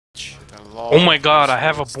Oh my god, I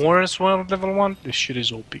have a boar as well, level 1. This shit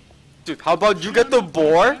is OP. Dude, how about you get the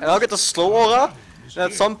boar and I'll get the slow aura, and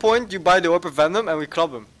at some point you buy the orb of venom and we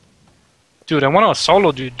club him. Dude, I wanna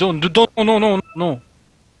solo, dude. Don't, no.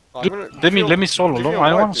 Dude, let me solo. No, I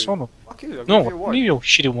don't wanna solo. Fuck you, No, leave your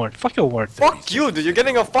shitty word. Fuck your word. Fuck you, dude. You're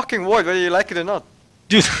getting a fucking word whether you like it or not.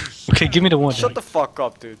 Dude, okay, give me the word. Shut the fuck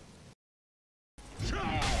up, dude.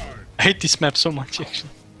 I hate this map so much, actually.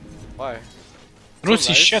 Why? I don't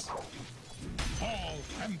see shit.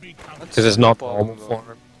 Because it's not normal for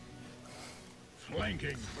him.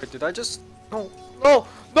 Wait, did I just... No! No!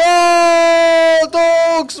 No!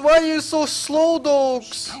 Dogs! Why are you so slow,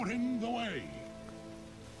 dogs?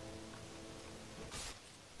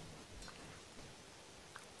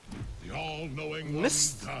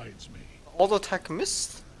 Missed? Auto attack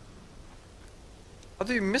missed? How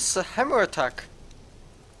do you miss a hammer attack?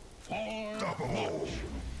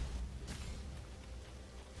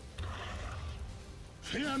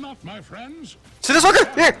 Fear not, my friends. See this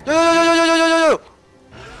fucker? Here! Yo!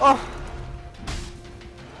 Oh!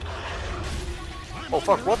 Oh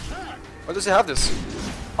fuck, what? Why does he have this?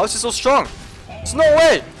 How is he so strong? There's no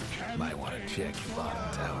way! Might want to check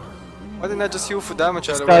bottom tower. Why didn't I just heal for damage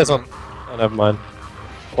out of This guy's on. Oh, never mind.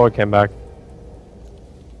 Or came back.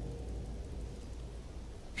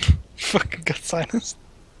 Fucking got silenced.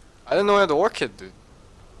 I didn't know I had the orchid, dude.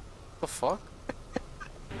 What the fuck? Why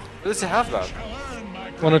does he have that?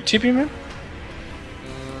 Wanna TP, man?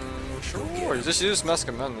 Sure, you just use Mask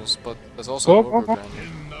of Madness, but there's also an ogre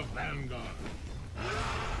band.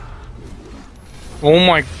 Oh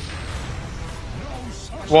my...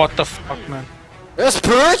 What the fuck, man? There's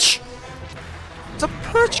Perch! It's a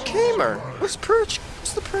Perch gamer! Where's Perch?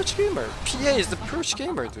 What's the Perch gamer? PA is the Perch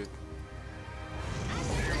gamer, dude.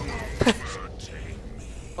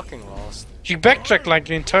 Fucking lost. You backtrack like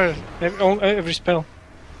the entire... every spell.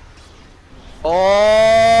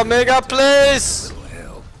 Oh, mega plays!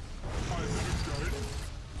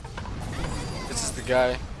 This is the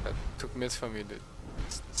guy that took mid from me, dude.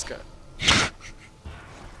 It's this guy.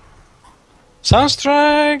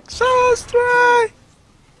 Sunstrike! Sunstrike!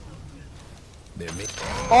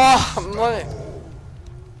 Oh, money!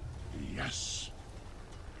 Yes.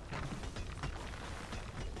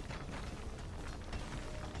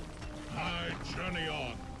 I journey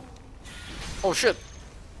on. Oh shit!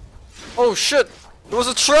 Oh shit! There was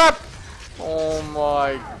a trap! Oh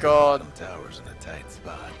my god. Tower's in a tight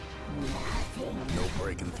spot. No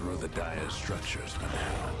breaking through the dire structures for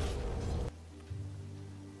now.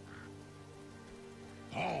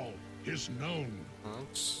 All is known.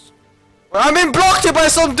 I'm being blocked here by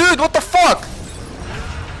some dude! What the fuck?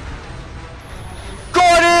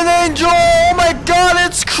 Guardian Angel! Oh my god,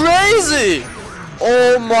 it's crazy!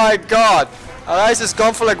 Oh my god. Our eyes is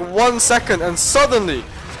gone for like 1 second and suddenly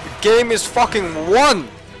the game is fucking won!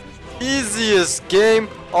 Easiest game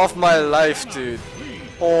of my life, dude.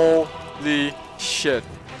 Holy shit.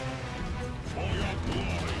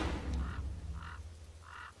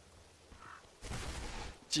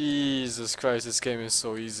 Jesus Christ, this game is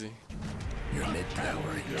so easy. Your mid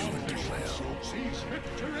tower ain't doing too well.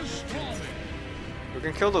 We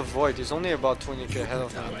can kill the Void, he's only about 20k ahead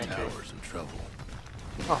of me. Top tower's in trouble.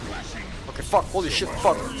 Oh. Okay, fuck, holy shit,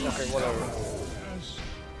 fuck. Okay, whatever.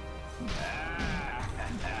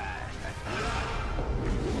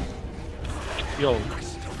 Yo.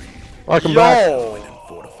 Welcome back.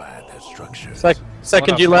 Fortified that structure.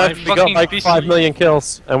 Second you left, we got like 5 million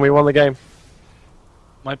kills, and we won the game.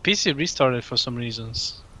 My PC restarted for some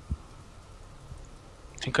reasons.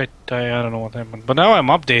 I think I don't know what happened. But now I'm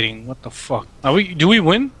updating. What the fuck? Do we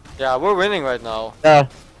win? Yeah, we're winning right now. Yeah.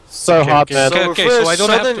 So hot, okay, man. Okay, so I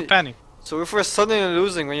don't have to panic. So if we're suddenly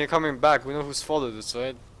losing when you're coming back, we know who's followed us,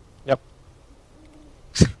 right? Yep.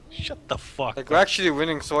 Shut the fuck Like, we're actually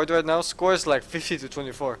winning Sword right now. Score is like 50 to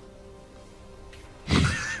 24.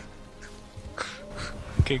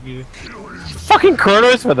 Okay, good. Fucking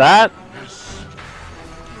Chronos for that?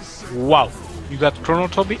 Wow. You got Chrono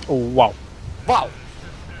Toby? Oh, wow. Wow!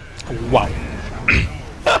 Wow.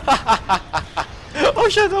 Oh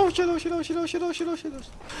shit, oh shit, oh shit, oh shit, oh shit, oh shit, oh shit, oh shit.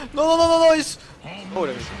 No, he's... Oh,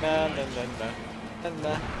 let me see.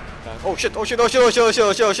 Oh shit, oh shit, oh shit, oh shit, oh shit,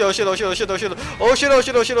 oh shit, oh shit, oh shit, oh shit, oh shit, oh shit, oh shit, oh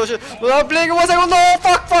shit, oh shit, oh shit. No, I'm playing in 1 second, no!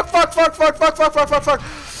 Fuck.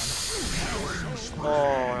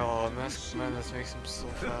 Oh, man, this makes him so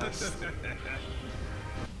fast.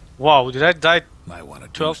 Wow, did I die Might want to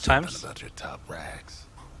 12 times? about your top rags.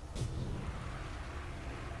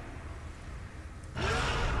 An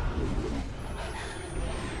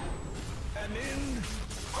end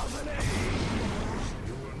of an age.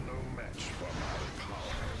 You were no match for my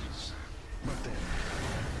powers. But then,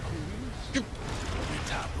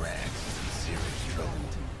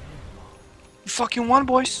 fucking won,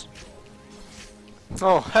 boys.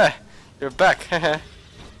 Oh, hey, you're back.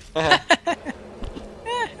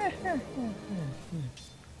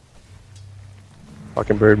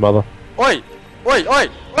 Fucking brood mother. Oi! Oi! Oi!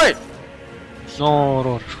 Oi!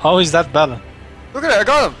 No, how is that Bella? Look at it, I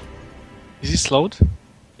got him! Is he slowed?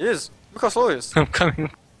 He is. Look how slow he is. I'm coming.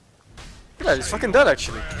 Look at that, he's fucking dead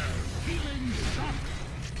actually.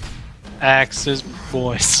 Axes,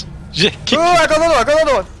 boys. Oh, I got another one, I got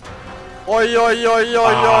another one! Oi, oi, oi,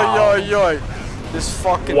 oi, oi, oi, oi. This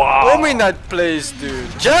fucking dominate place, dude.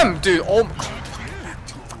 Gem, dude. Oh,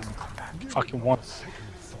 Fucking won.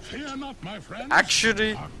 Fear not, my friends.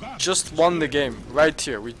 actually, just won the game right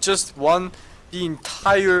here. We just won the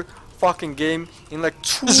entire fucking game in like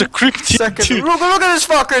 2 This is a creep team, seconds. dude. Look at this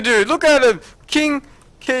fucker, dude. Look at him. King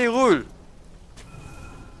K. Rool.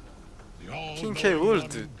 The all-knowing King K. Rool, one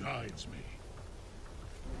dude. guides me.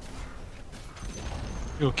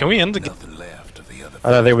 Yo, can we end the game? Nothing left of the other.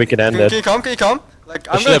 I don't think we can end Can it. you come? Can you come? Like,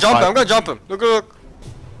 I'm should gonna have jump him. five. I'm gonna jump him. Look, look.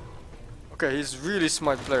 Okay, he's really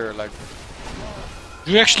smart player. Like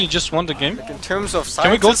You actually just won the game? in terms of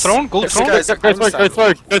Can we go scientists, throne? Go this throne? guy is Go through, go Einstein.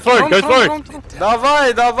 through, go through, go through!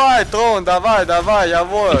 Давай, давай, Thron, давай, давай,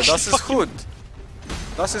 jawohl, das ist gut.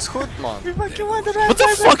 Das ist gut, man. What the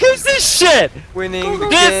fuck is this shit? Winning the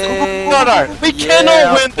This game. brother, we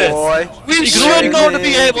cannot win this. Boy. We should not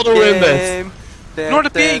be able to win this. Ignore the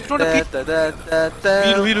P, ignore the P.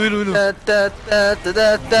 Vilu.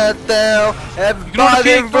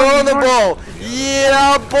 Everybody vulnerable.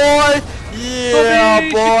 Yeah, boy.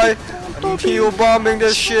 Yeah, boy. I'm hero bombing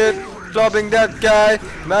this shit, clubbing that guy,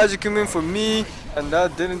 magic him in for me, and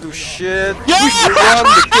that didn't do shit. We won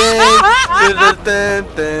the game.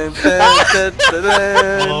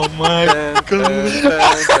 Oh my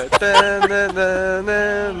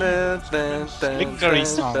Victory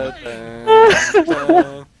song.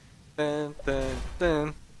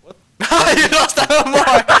 What? You lost that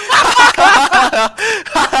more.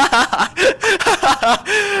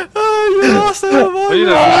 You lost that What did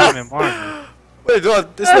I lose my mark? Wait, what?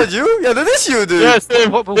 Is that you? Yeah, that is you, dude. Yes,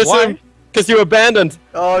 him. But That's why? him. Because you abandoned.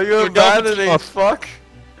 Oh, you're abandoning, fuck.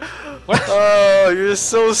 What? Oh, you're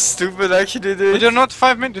so stupid, actually, But dude. they're not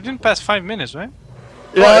 5 minutes. They didn't pass 5 minutes, right?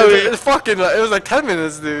 Yeah, it fucking, it was like 10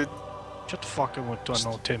 minutes, dude. Shut the fuck up with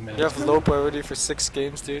 10 You minutes. have low priority for 6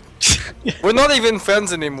 games, dude. We're not even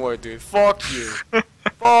friends anymore, dude. Fuck you.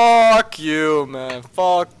 Fuck you, man.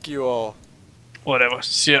 Fuck you all. Whatever.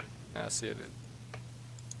 See ya. Yeah, see you, dude.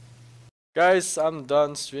 Guys, I'm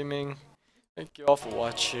done streaming. Thank you all for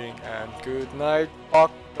watching, and good night.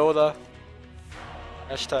 Fuck Dota.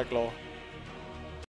 #lol.